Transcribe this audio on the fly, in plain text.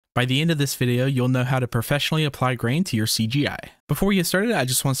By the end of this video, you'll know how to professionally apply grain to your CGI. Before we get started, I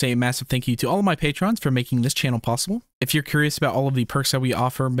just want to say a massive thank you to all of my patrons for making this channel possible. If you're curious about all of the perks that we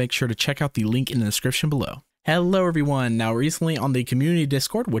offer, make sure to check out the link in the description below. Hello everyone. Now recently on the community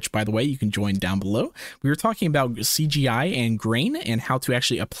Discord, which by the way you can join down below, we were talking about CGI and grain and how to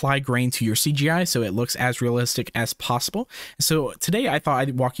actually apply grain to your CGI so it looks as realistic as possible. So today I thought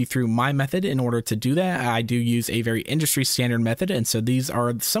I'd walk you through my method in order to do that. I do use a very industry standard method, and so these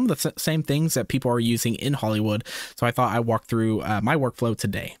are some of the same things that people are using in Hollywood. So I thought I'd walk through my workflow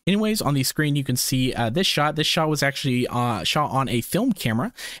today. Anyways, on the screen you can see this shot. This shot was actually shot on a film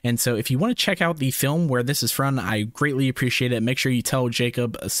camera, and so if you want to check out the film where this is from, I greatly appreciate it. Make sure you tell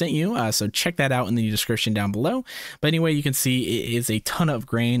Jacob sent you, so check that out in the description down below. But anyway, you can see it is a ton of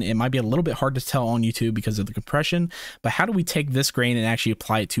grain. It might be a little bit hard to tell on YouTube because of the compression, but how do we take this grain and actually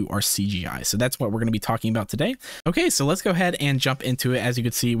apply it to our CGI? So that's what we're going to be talking about today. Okay, so let's go ahead and jump into it. As you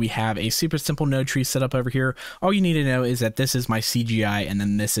can see, we have a super simple node tree set up over here. All you need to know is that this is my CGI and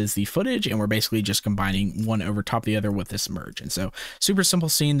then this is the footage, and we're basically just combining one over top of the other with this merge. And so super simple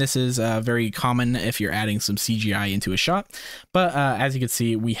scene. This is very common if you're adding some CGI into a shot, but as you can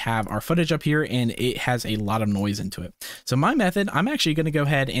see, we have our footage up here and it has a lot of noise into it. So my method, I'm actually going to go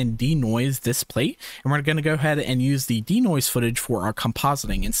ahead and denoise this plate, and we're going to go ahead and use the denoise footage for our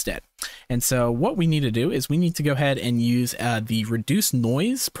compositing instead. And so what we need to do is we need to go ahead and use the reduce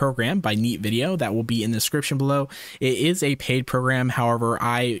noise program by Neat Video. That will be in the description below. It is a paid program. However,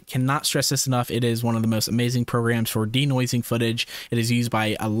 I cannot stress this enough. It is one of the most amazing programs for denoising footage. It is used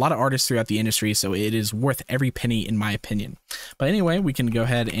by a lot of artists throughout the industry, so it is worth every penny in my opinion. But anyway, we can go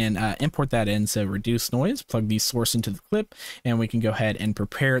ahead and import that in. So reduce noise, plug the source into the clip, and we can go ahead and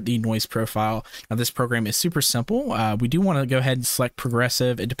prepare the noise profile. Now this program is super simple. We do want to go ahead and select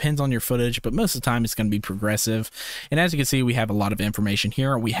progressive. It depends on your footage, but most of the time it's going to be progressive. And as you can see, we have a lot of information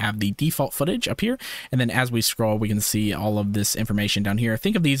here. We have the default footage up here, and then as we scroll, we can see all of this information down here.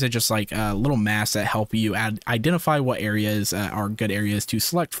 Think of these as just like little masks that help you identify what areas are good areas to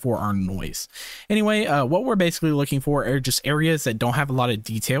select for our noise. Anyway, what we're basically looking for are just areas that don't have a lot of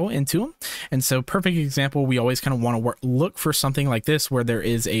detail into them. And so perfect example, we always kind of want to look for something like this where there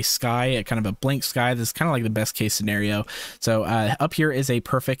is a sky, a kind of a blank sky. This is kind of like the best case scenario. So up here is a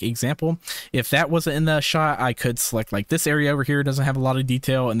perfect example. If that wasn't in the shot, I could select like this area over here doesn't have a lot of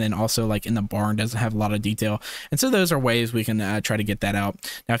detail, and then also like in the barn doesn't have a lot of detail. And so those are ways we can try to get that out.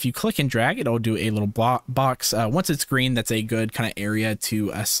 Now if you click and drag, it'll do a little box. Once it's green, that's a good kind of area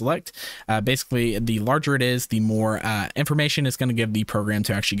to select. Basically, the larger it is, the more information it's going to give the program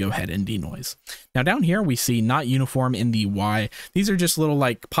to actually go ahead and denoise. Now down here we see not uniform in the Y. These are just little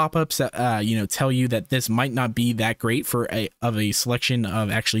like pop-ups that you know, tell you that this might not be that great for a selection of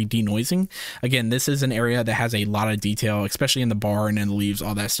actually denoising. Again, this is an area that has a lot of detail, especially in the barn and the leaves,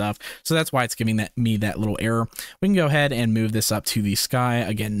 all that stuff. So that's why it's giving me that little error. We can go ahead and move this up to the sky.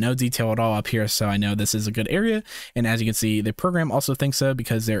 Again, no detail at all up here, so I know this is a good area. And as you can see, the program also thinks so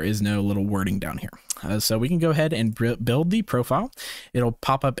because there is no little wording down here. So we can go ahead and build the profile. It'll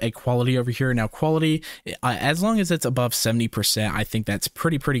pop up a quality over here. Now quality, as long as it's above 70%, I think that's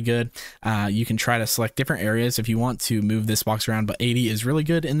pretty good. You can try to select different areas if you want to move this box around, but 80 is really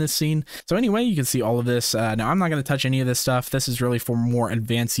good in this scene. So anyway, you can see all of this. Now I'm not going to touch any of this stuff. This is really for more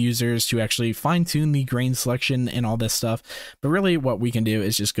advanced users to actually fine tune the grain selection and all this stuff. But really what we can do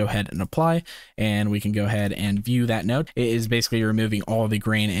is just go ahead and apply, and we can go ahead and view that node. It is basically removing all of the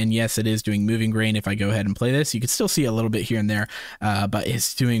grain, and yes, it is doing moving grain. If I go ahead and play this, you can still see a little bit here and there, but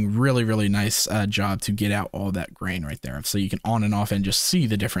it's doing really nice job to get out all that grain right there. So you can on and off and just see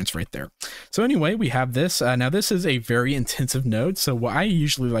the difference right there. So anyway, we have this. Now this is a very intensive node. So what I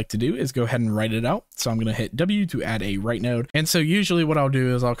usually like to do is go ahead and write it out. So I'm going to hit W to add a write node. And so usually what I'll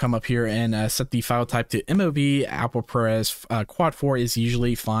do is I'll come up here and set the file type to MOV, Apple ProRes, Quad 4 is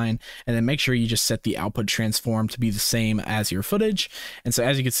usually fine. And then make sure you just set the output transform to be the same as your footage. And so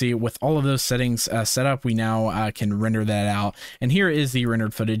as you can see, with all of those settings set up, we now can render that out. And here is the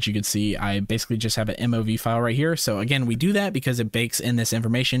rendered footage. You can see I basically just have an MOV file right here. So again, we do that because it bakes in this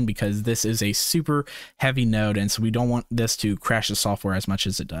information, because this is a super heavy node, and so we don't want this to crash the software as much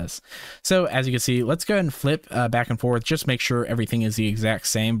as it does. So as you can see, let's go ahead and flip back and forth, just make sure everything is the exact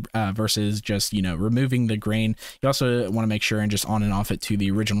same versus just, you know, removing the grain. You also want to make sure and just on and off it to the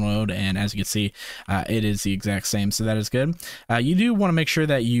original node, and as you can see, it is the exact same, so that is good. You do want to make sure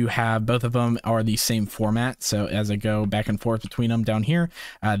that you have both of them are the the same format. So as I go back and forth between them down here,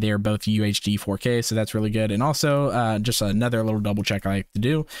 they are both UHD 4K. So that's really good. And also just another little double check I like to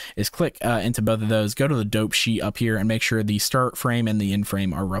do is click into both of those, go to the dope sheet up here and make sure the start frame and the end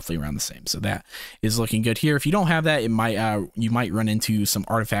frame are roughly around the same. So that is looking good here. If you don't have that, it might you might run into some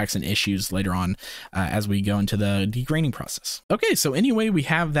artifacts and issues later on as we go into the degraining process. Okay, so anyway, we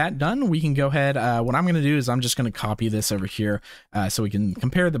have that done. We can go ahead. What I'm going to do is I'm just going to copy this over here so we can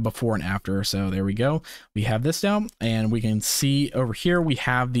compare the before and after. So there we go. We have this down, and we can see over here we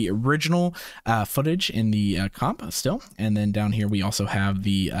have the original footage in the comp still, and then down here we also have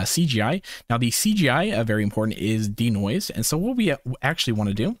the CGI. Now the CGI, very important, is denoised, and so what we actually want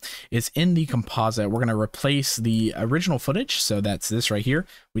to do is in the composite we're going to replace the original footage. So that's this right here.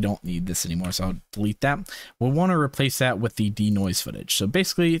 We don't need this anymore, so I'll delete that. We'll want to replace that with the denoise footage. So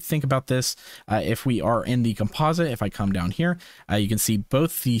basically think about this. If we are in the composite, if I come down here, you can see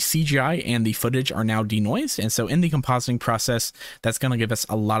both the CGI and the footage are now denoised. And so in the compositing process, that's going to give us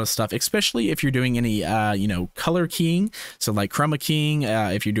a lot of stuff, especially if you're doing any, color keying. So like chroma keying,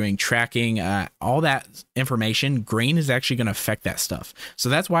 if you're doing tracking, all that information, grain is actually going to affect that stuff. So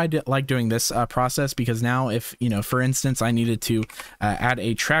that's why I like doing this process, because now if, for instance, I needed to add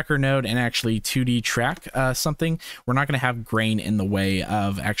a tracker node and actually 2D track something, we're not going to have grain in the way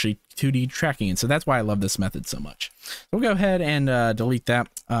of actually 2D tracking. And so that's why I love this method so much. So we'll go ahead and delete that.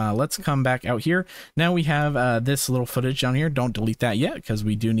 Let's come back out here. Now we have this little footage down here. Don't delete that yet, because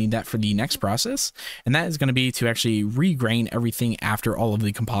we do need that for the next process. And that is going to be to actually regrain everything after all of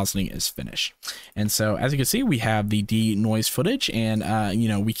the compositing is finished. And so as you can see, we have the denoise footage, and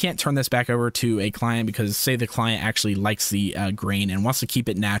we can't turn this back over to a client because say the client actually likes the grain and wants to keep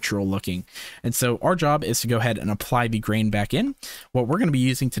it natural looking. And so our job is to go ahead and apply the grain back in. What we're going to be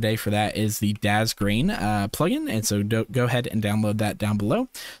using today for that is the DAZ grain plugin. And so go ahead and download that down below.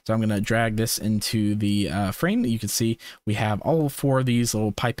 So I'm going to drag this into the frame. You can see we have all 4 of these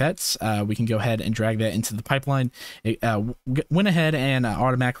little pipettes. We can go ahead and drag that into the pipeline. It went ahead and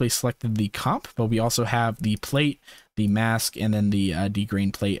automatically selected the comp, but we also have the plate, the mask, and then the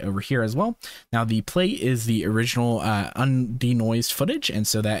degrain plate over here as well. Now the plate is the original undenoised footage, and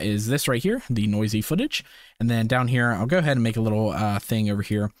so that is this right here, the noisy footage. And then down here, I'll go ahead and make a little thing over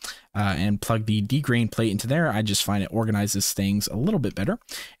here and plug the degrain plate into there. I just find it organizes things a little bit better.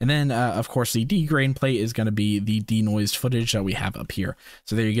 And then, of course, the degrain plate is going to be the denoised footage that we have up here.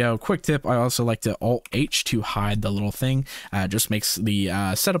 So there you go. Quick tip, I also like to Alt-H to hide the little thing. Just makes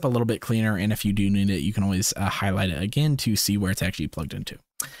the setup a little bit cleaner, and if you do need it, you can always highlight it again to see where it's actually plugged into.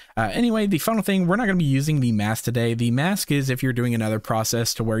 Anyway, the final thing, we're not going to be using the mask today. The mask is if you're doing another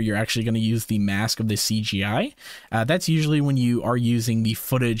process to where you're actually going to use the mask of the CGI. That's usually when you are using the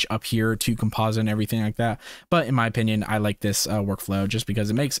footage up here to composite and everything like that. But in my opinion, I like this workflow just because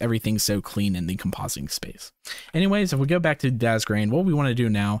it makes everything so clean in the compositing space. Anyways, if we go back to DAZ grain, what we want to do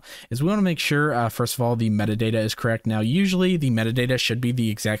now is we want to make sure, first of all, the metadata is correct. Now, usually the metadata should be the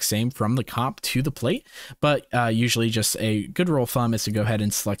exact same from the comp to the plate, but usually just a good rule of thumb is to go ahead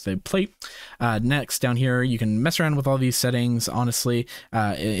and select the plate. Next, down here, you can mess around with all these settings. Honestly,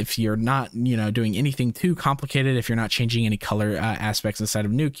 if you're not, doing anything too complicated, if you're not changing any color aspects inside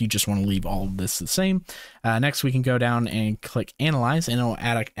of Nuke, you just want to leave all of this the same. Next, we can go down and click Analyze, and it'll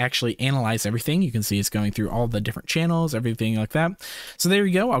actually analyze everything. You can see it's going through all the different channels, everything like that. So there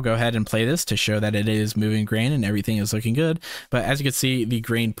you go. I'll go ahead and play this to show that it is moving grain and everything is looking good. But as you can see, the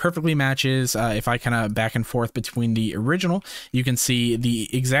grain perfectly matches. If I kind of back and forth between the original, you can see the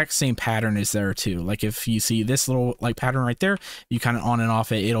exact same pattern is there too. Like if you see this little pattern right there, you kind of on and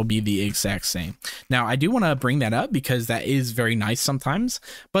off it, it'll be the exact same. Now I do want to bring that up because that is very nice sometimes,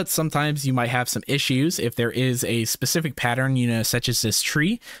 but sometimes you might have some issues if there is a specific pattern, such as this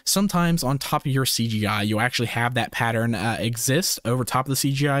tree. Sometimes on top of your CGI, you'll actually have that pattern exist over top of the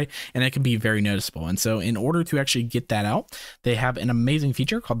CGI, and it can be very noticeable. And so in order to actually get that out, they have an amazing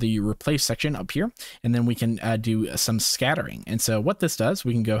feature called the replace section up here, and then we can do some scattering. And so what this does,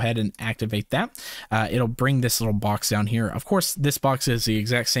 we can go ahead and activate that. It'll bring this little box down here. Of course, this box is the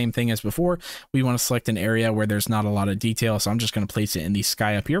exact same thing as before. We want to select an area where there's not a lot of detail, so I'm just going to place it in the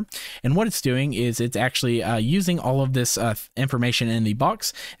sky up here. And what it's doing is it's actually using all of this information in the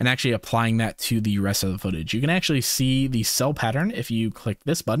box and actually applying that to the rest of the footage. You can actually see the cell pattern if you click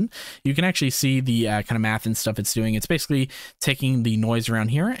this button. You can actually see the kind of math and stuff it's doing. It's basically taking the noise around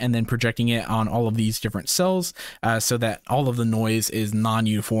here and then projecting it on all of these different cells so that all of the noise is is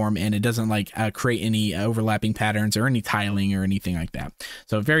non-uniform and it doesn't like create any overlapping patterns or any tiling or anything like that.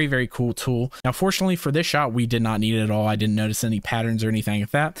 So very, very cool tool. Now, fortunately for this shot, we did not need it at all. I didn't notice any patterns or anything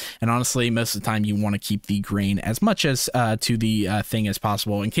like that. And honestly, most of the time you want to keep the grain as much as to the thing as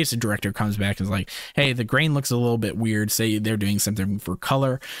possible, in case the director comes back and is like, hey, the grain looks a little bit weird. Say they're doing something for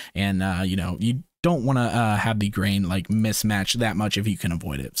color, and you know, you don't want to have the grain like mismatch that much if you can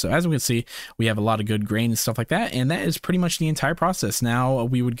avoid it. So as we can see, we have a lot of good grain and stuff like that, and that is pretty much the entire process. Now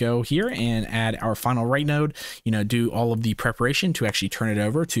we would go here and add our final write node, you know, do all of the preparation to actually turn it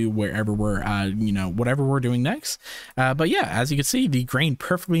over to wherever we're you know, whatever we're doing next. But yeah, as you can see, the grain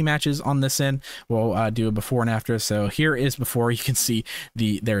perfectly matches on this end. We'll do a before and after. So here is before. You can see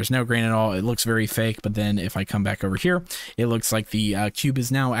there's no grain at all. It looks very fake, but then if I come back over here, it looks like the cube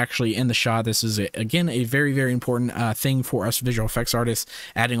is now actually in the shot. This is again a very, very important thing for us visual effects artists,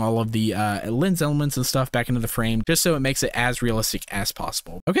 adding all of the lens elements and stuff back into the frame just so it makes it as realistic as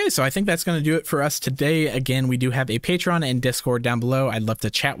possible. Okay, so I think that's going to do it for us today. Again, we do have a Patreon and Discord down below. I'd love to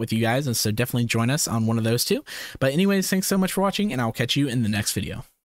chat with you guys, and so definitely join us on one of those two. But anyways, thanks so much for watching, and I'll catch you in the next video.